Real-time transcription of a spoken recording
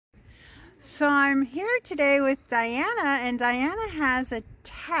So I'm here today with Diana, and Diana has a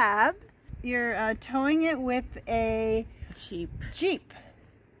Tab. You're towing it with a Jeep.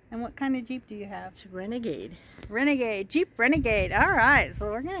 And what kind of Jeep do you have? It's a Renegade. Jeep Renegade. All right,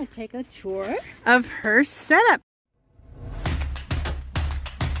 so we're gonna take a tour of her setup.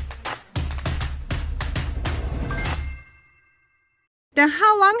 Now,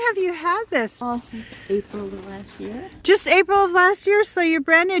 how long have you had this? Oh, since April of last year. Just April of last year, so you're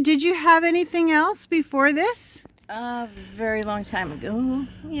brand new. Did you have anything else before this? A very long time ago.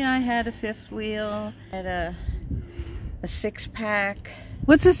 Yeah, I had a fifth wheel, had a six-pack.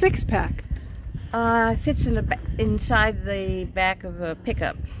 What's a six-pack? It fits in inside the back of a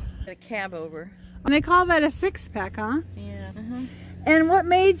pickup. A cab over. And they call that a six-pack, huh? Yeah. And what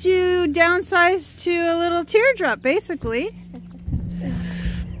made you downsize to a little teardrop, basically?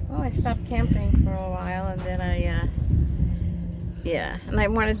 Well, I stopped camping for a while, and then and I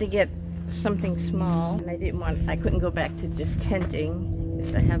wanted to get something small, and I couldn't go back to just tenting,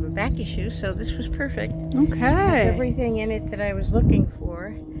 because I have a back issue, so this was perfect. Okay. Everything in it that I was looking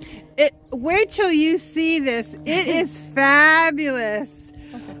for. Wait till you see this. It is fabulous.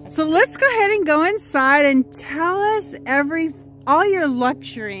 So let's go ahead and go inside and tell us all your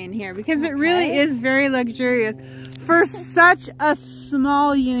luxury in here, because it really is very luxurious for such a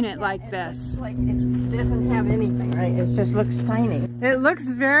small unit like this. Like it doesn't have anything, right? It just looks tiny. It looks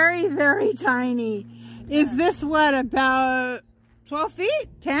very, very tiny. Yeah. Is this what, about 12 feet?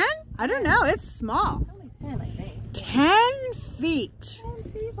 10? I don't know. It's small. It's only 10, I think. 10 feet.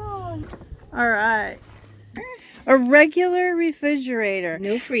 10 feet long. All right. A regular refrigerator.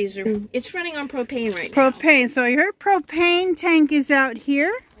 No freezer. It's running on propane right now. Propane. So your propane tank is out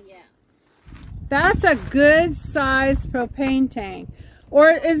here? Yeah. That's a good size propane tank. Or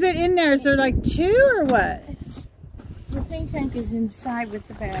is it in there? Is there like two or what? Propane tank is inside with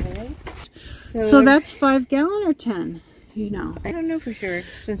the battery. So that's 5 gallon or 10? You know. I don't know for sure,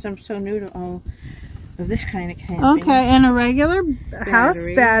 since I'm so new to all of this kind of camping. Okay, and a regular house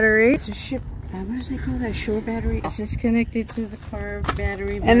battery. It's a ship. What does they call that? Shore battery? This is connected to the car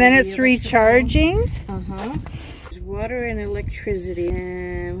battery. And then it's recharging? There's water and electricity.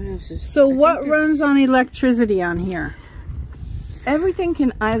 And what else is... So what runs on electricity on here? Everything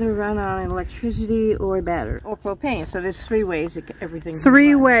can either run on electricity or battery or propane. So there's 3 ways that everything can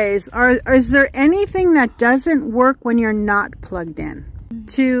run. Ways. Is there anything that doesn't work when you're not plugged in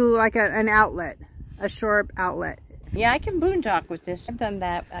to like an outlet, a shore outlet? Yeah, I can boondock with this. I've done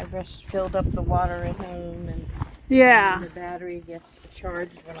that. I just filled up the water at home, and the battery gets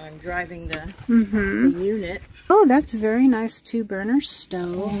charged when I'm driving the unit. Oh, that's a very nice 2-burner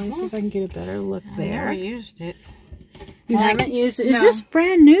stove. Let me see if I can get a better look there. I never used it. You haven't used it? Is this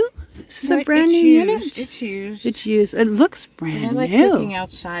brand new? Is this a brand new unit? It's used. It's used. It looks brand new. I like cooking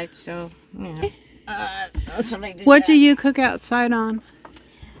outside, so yeah. What do you cook outside on?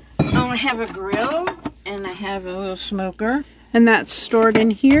 Oh, I have a grill, and I have a little smoker. And that's stored in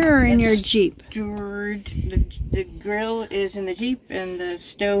here or in your Jeep? Stored. The grill is in the Jeep, and the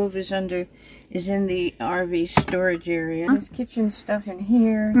stove is in the RV storage area. This kitchen stuff in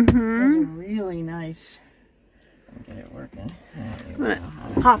here is really nice. Let me get it working.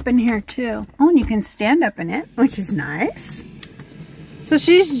 Hop in here too. Oh, and you can stand up in it, which is nice. So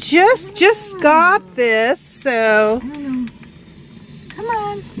she's just got this, so... Come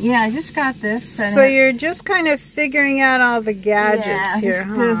on. Yeah, I just got this. So you're just kind of figuring out all the gadgets here,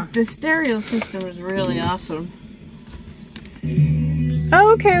 huh? The stereo system is really awesome.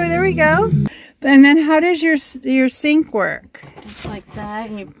 Oh, okay, well, there we go. And then how does your sink work? Just like that,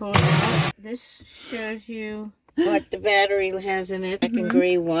 and you pull it out. This shows you what the battery has in it. Black and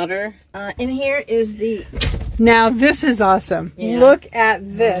gray water. In here is the... Now this is awesome. Yeah. Look at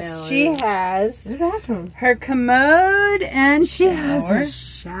this. She has her commode and she has a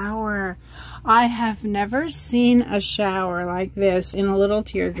shower. I have never seen a shower like this in a little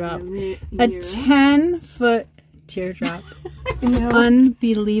teardrop. A 10-foot teardrop.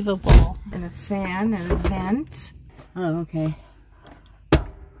 Unbelievable. And a fan and a vent. Oh, okay.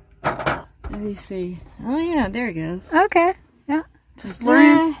 Let me see. Oh yeah, there it goes. Okay. Yeah.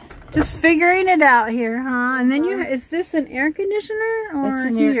 Just figuring it out here, huh? And then is this an air conditioner or it's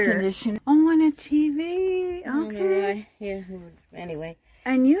an heater? Air conditioner. Oh, and a TV. Okay. Yeah. Anyway.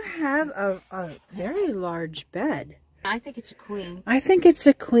 And you have a very large bed. I think it's a queen. I think it's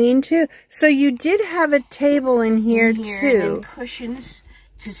a queen too. So you did have a table in here too. And cushions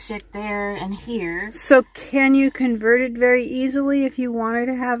to sit there and here. So can you convert it very easily if you wanted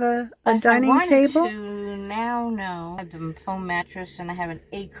to have a dining table? Now, no. I have the foam mattress and I have an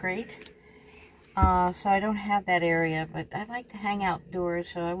egg crate. So I don't have that area, but I like to hang outdoors,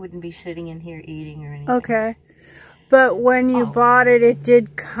 so I wouldn't be sitting in here eating or anything. Okay. But when you bought it, it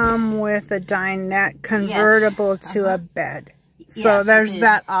did come with a dinette convertible to a bed. So there's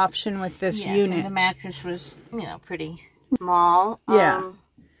that option with this unit. And the mattress was, you know, pretty small. Yeah.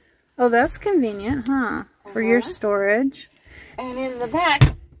 Oh, that's convenient, huh? For your storage. And in the back,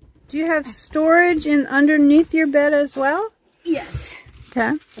 do you have storage underneath your bed as well? Yes.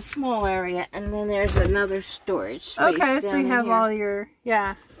 Okay. A small area, and then there's another storage space. Okay, so you have all your, you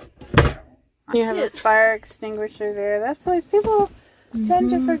have a fire extinguisher there. That's always, people tend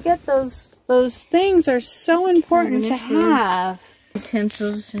to forget those things are so important to have.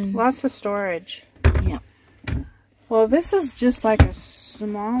 Utensils and lots of storage. Yeah. Well, this is just like a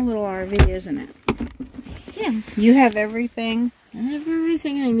small little RV, isn't it? Yeah. You have everything. I have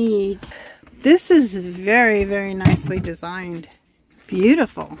everything I need. This is very, very nicely designed.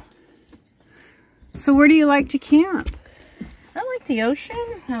 Beautiful. So where do you like to camp? I like the ocean.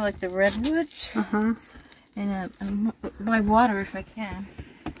 I like the redwoods. And by water if I can.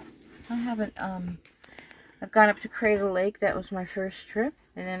 I haven't, I've gone up to Crater Lake. That was my first trip.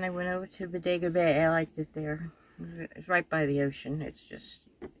 And then I went over to Bodega Bay. I liked it there. It's right by the ocean. It's just...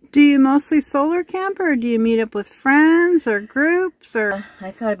 Do you mostly solar camp, or do you meet up with friends or groups? Or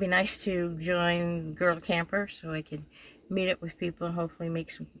I thought it'd be nice to join Girl Camper so I could meet up with people and hopefully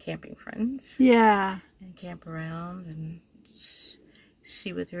make some camping friends. Yeah. And camp around and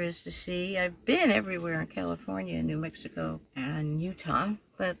see what there is to see. I've been everywhere in California, New Mexico, and Utah,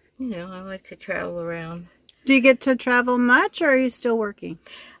 but, you know, I like to travel around. Do you get to travel much, or are you still working?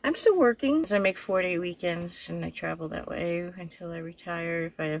 I'm still working. I make 4-day weekends, and I travel that way until I retire,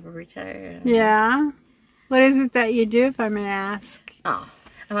 if I ever retire. Yeah. What is it that you do, if I may ask? Oh,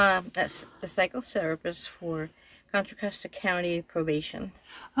 that's a psychotherapist for Contra Costa County Probation.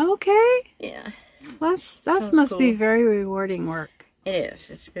 Okay. Yeah. Well, that must be very rewarding work. It is.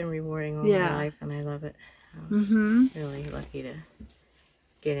 It's been rewarding all my life, and I love it. I was really lucky to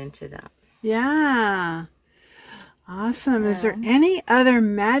get into that. Yeah. Awesome. Is there any other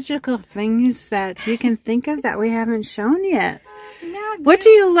magical things that you can think of that we haven't shown yet? No, what do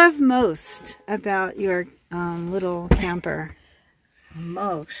you love most about your little camper?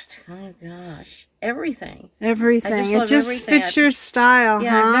 Most? Oh gosh. Everything. Everything. It just fits your style, yeah,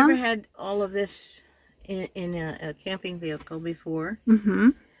 huh? I've never had all of this in a camping vehicle before.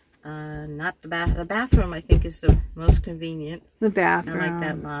 Not the the bathroom, I think, is the most convenient. The bathroom. I like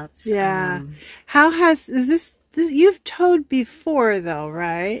that lots. Yeah. Is this you've towed before though,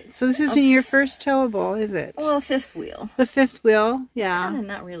 right? So this isn't your first towable, is it? Well, fifth wheel. The fifth wheel, yeah. It's kind of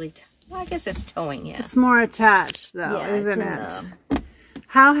not really, well, I guess it's towing, yeah. It's more attached though, yeah, isn't it?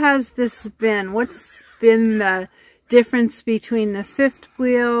 How has this been? What's been the difference between the fifth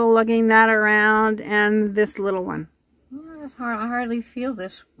wheel, lugging that around, and this little one? Well, it's hard. I hardly feel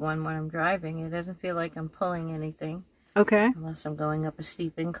this one when I'm driving. It doesn't feel like I'm pulling anything. Okay. Unless I'm going up a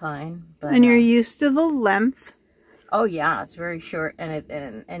steep incline. But, and you're used to the length. Oh yeah, it's very short, and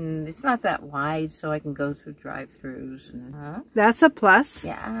it's not that wide, so I can go through drive-throughs. That's a plus.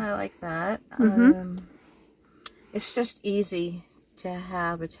 Yeah, I like that. It's just easy to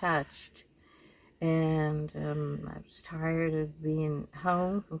have attached, and I was tired of being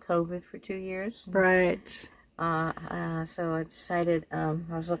home from COVID for 2 years. Right. So I decided I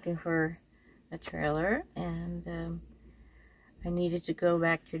was looking for a trailer, and I needed to go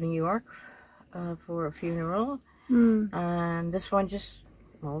back to New York for a funeral. And this one just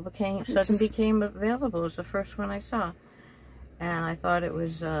became available. It was the first one I saw, and I thought it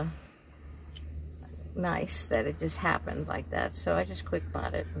was nice that it just happened like that. So I just quick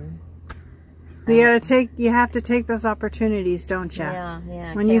bought it. And you have to take those opportunities, don't you? Yeah,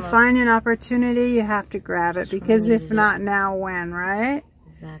 yeah. When you find an opportunity, you have to grab it, because if not now, when, right?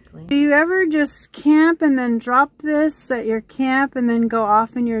 Exactly. Do you ever just camp and then drop this at your camp and then go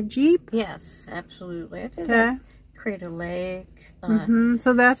off in your Jeep? Yes, absolutely. I did that. Crater Lake.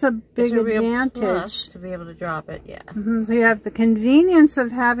 So that's a big advantage to be able to drop it. Yeah. So you have the convenience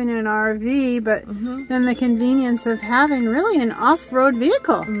of having an RV, but then the convenience of having really an off-road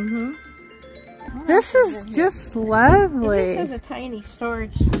vehicle. This is just lovely. This is a tiny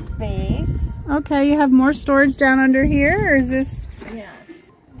storage space. Okay, you have more storage down under here, or is this? Yes.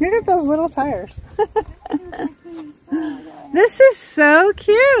 Look at those little tires. This is so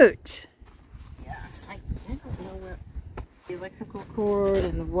cute. I don't know where the electrical cord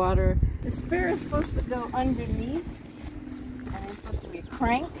and the water. The spare is supposed to go underneath, and it's supposed to be a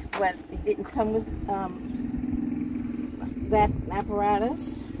crank, but it didn't come with that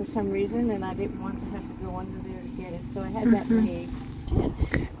apparatus for some reason, and I didn't want to have to go under there to get it, so I had that made.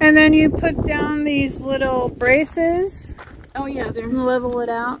 it. And then you put down these little braces. Oh yeah, they're level it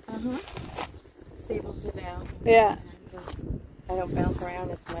out. Stables it out. Yeah. And, I don't bounce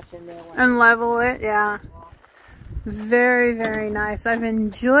around as much in there. And level it, yeah. Very, very nice. I've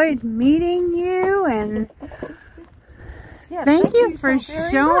enjoyed meeting you, and yeah, thank you for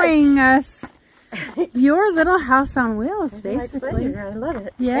showing us your little house on wheels, basically. My pleasure. I love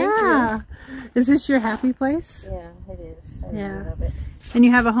it. Yeah. Is this your happy place? Yeah, it is. I really love it. And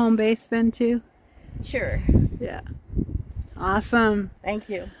you have a home base then too? Sure. Yeah. Awesome. Thank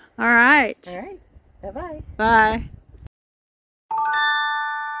you. All right. All right. Bye-bye. Bye. Bye.